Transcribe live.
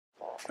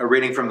A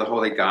reading from the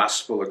Holy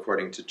Gospel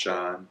according to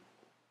John.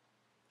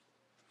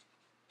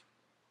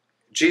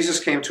 Jesus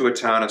came to a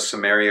town of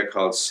Samaria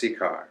called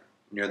Sychar,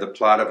 near the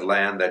plot of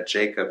land that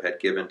Jacob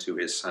had given to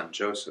his son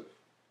Joseph.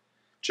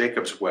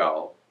 Jacob's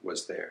well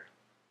was there.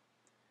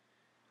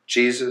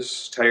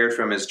 Jesus, tired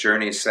from his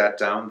journey, sat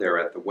down there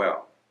at the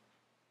well.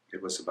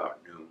 It was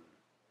about noon.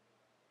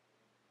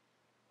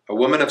 A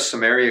woman of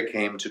Samaria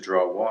came to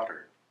draw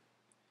water.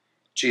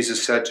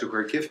 Jesus said to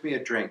her, "Give me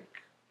a drink."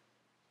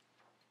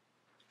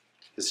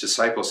 His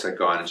disciples had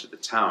gone into the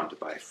town to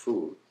buy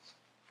food.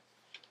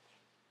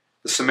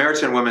 The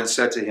Samaritan woman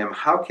said to him,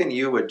 "How can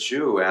you, a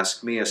Jew,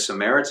 ask me, a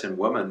Samaritan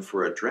woman,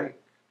 for a drink?"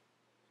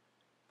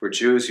 For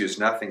Jews use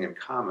nothing in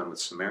common with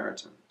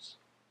Samaritans.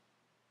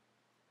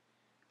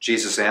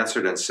 Jesus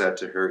answered and said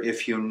to her,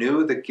 "If you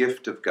knew the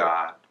gift of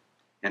God,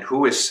 and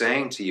who is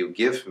saying to you,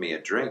 'Give me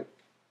a drink,'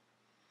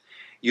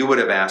 you would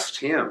have asked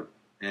him,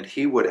 and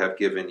he would have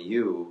given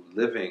you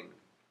living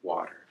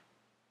water."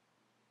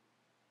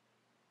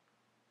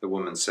 The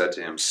woman said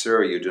to him,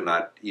 "Sir, you do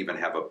not even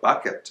have a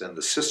bucket, and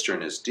the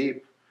cistern is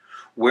deep.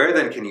 Where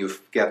then can you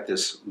get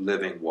this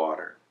living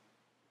water?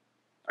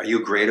 Are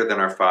you greater than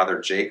our father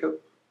Jacob,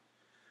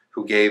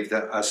 who gave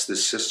us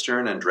this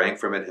cistern and drank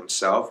from it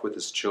himself with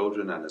his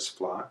children and his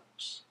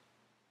flocks?"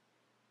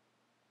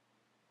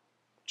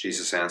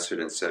 Jesus answered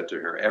and said to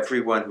her,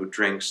 "Everyone who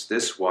drinks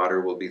this water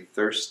will be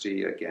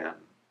thirsty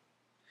again.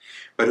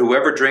 But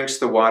whoever drinks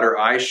the water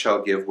I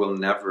shall give will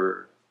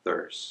never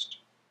thirst.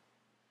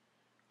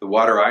 The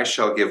water I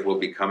shall give will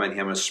become in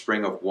him a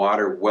spring of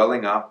water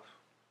welling up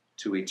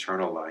to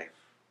eternal life."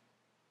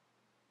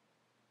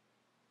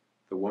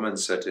 The woman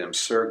said to him,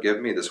 "Sir,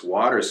 give me this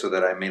water so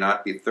that I may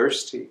not be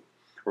thirsty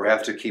or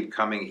have to keep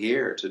coming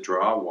here to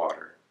draw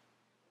water."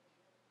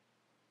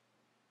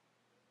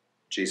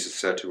 Jesus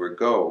said to her,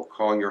 "Go,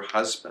 call your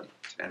husband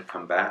and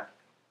come back."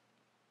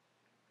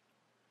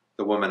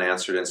 The woman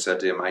answered and said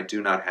to him, "I do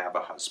not have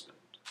a husband."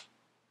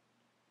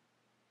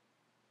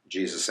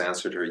 Jesus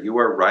answered her, "You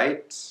are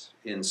right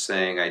in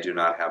saying, 'I do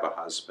not have a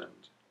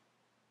husband.'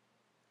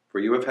 For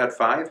you have had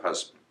 5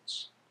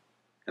 husbands,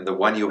 and the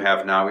one you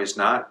have now is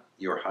not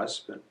your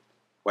husband.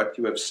 What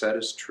you have said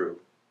is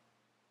true."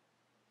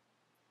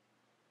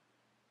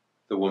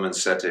 The woman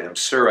said to him,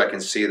 "Sir, I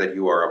can see that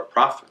you are a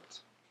prophet.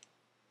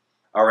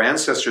 Our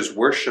ancestors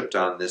worshipped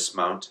on this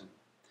mountain,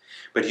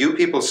 but you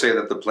people say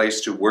that the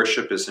place to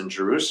worship is in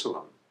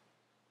Jerusalem."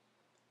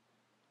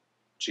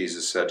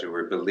 Jesus said to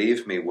her,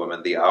 "Believe me,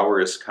 woman, the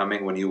hour is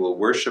coming when you will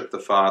worship the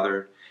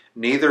Father,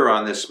 neither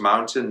on this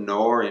mountain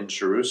nor in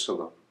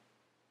Jerusalem.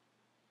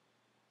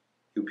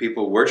 You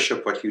people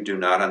worship what you do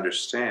not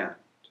understand.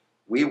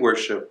 We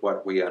worship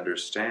what we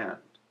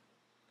understand,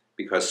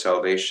 because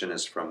salvation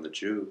is from the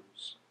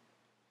Jews.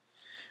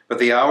 But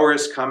the hour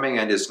is coming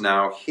and is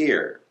now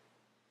here,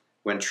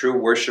 when true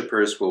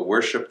worshippers will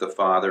worship the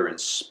Father in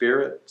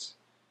spirit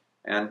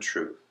and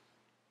truth.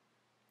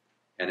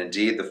 And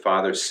indeed, the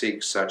Father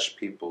seeks such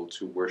people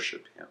to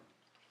worship him.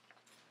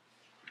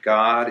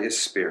 God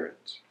is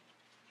spirit,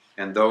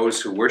 and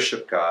those who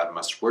worship God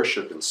must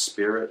worship in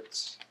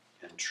spirit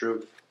and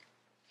truth."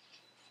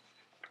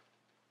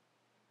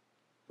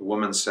 The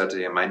woman said to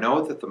him, "I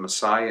know that the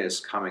Messiah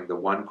is coming, the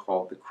one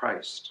called the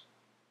Christ.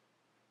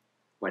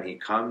 When he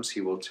comes,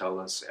 he will tell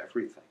us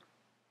everything."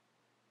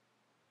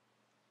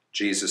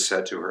 Jesus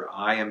said to her,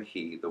 "I am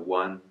he, the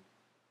one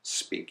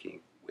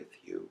speaking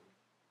with you."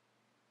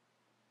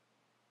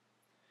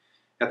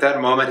 At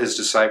that moment his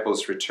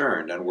disciples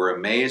returned and were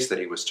amazed that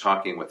he was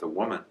talking with a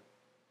woman.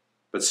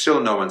 But still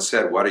no one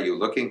said, "What are you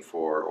looking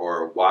for?"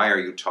 or "Why are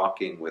you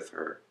talking with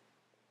her?"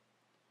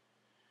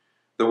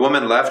 The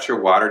woman left her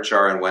water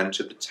jar and went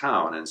to the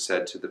town and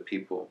said to the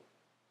people,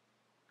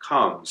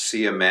 "Come,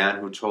 see a man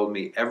who told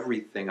me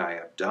everything I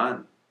have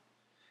done.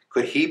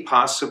 Could he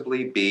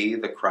possibly be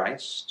the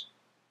Christ?"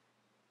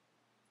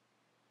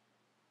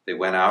 They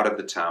went out of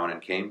the town and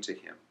came to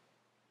him.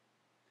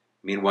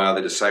 Meanwhile,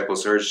 the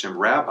disciples urged him,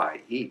 "Rabbi,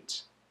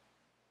 eat."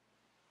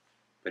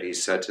 But he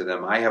said to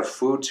them, "I have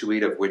food to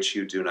eat of which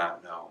you do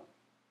not know."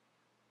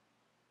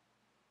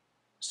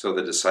 So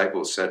the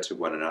disciples said to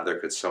one another,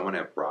 "Could someone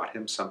have brought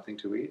him something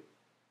to eat?"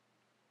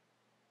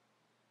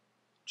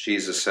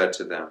 Jesus said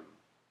to them,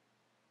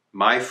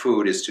 "My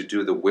food is to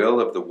do the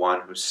will of the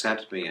one who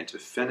sent me and to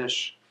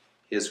finish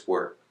his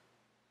work.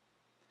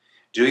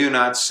 Do you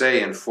not say,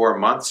 'In 4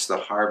 months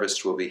the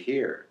harvest will be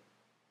here'?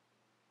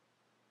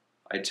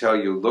 I tell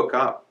you, look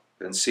up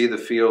and see the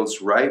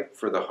fields ripe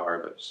for the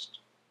harvest.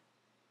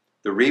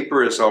 The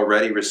reaper is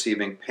already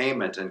receiving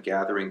payment and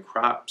gathering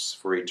crops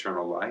for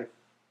eternal life,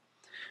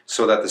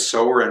 so that the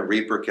sower and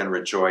reaper can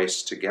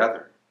rejoice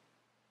together.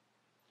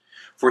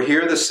 For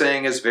here the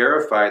saying is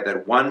verified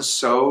that one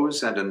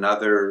sows and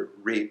another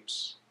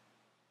reaps.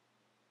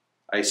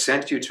 I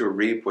sent you to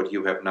reap what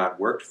you have not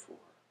worked for.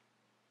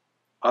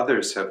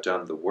 Others have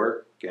done the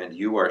work, and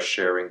you are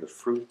sharing the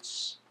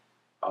fruits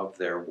of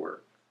their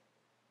work."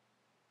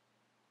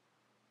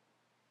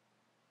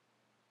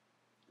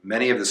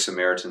 Many of the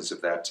Samaritans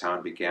of that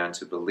town began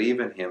to believe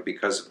in him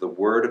because of the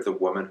word of the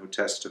woman who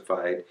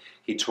testified,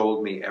 "He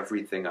told me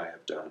everything I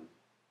have done."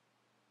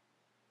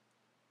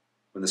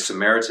 When the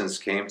Samaritans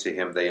came to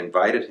him, they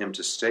invited him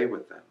to stay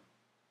with them,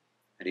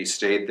 and he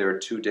stayed there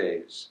 2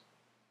 days.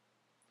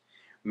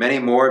 Many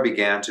more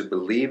began to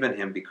believe in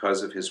him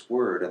because of his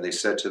word, and they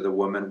said to the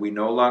woman, "We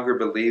no longer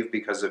believe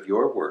because of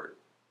your word,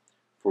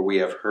 for we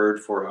have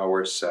heard for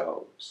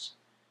ourselves,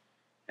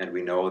 and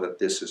we know that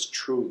this is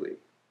truly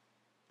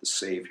the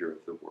Savior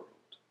of the world."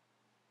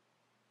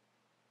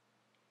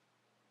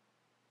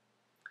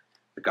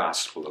 The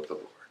Gospel of the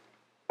Lord.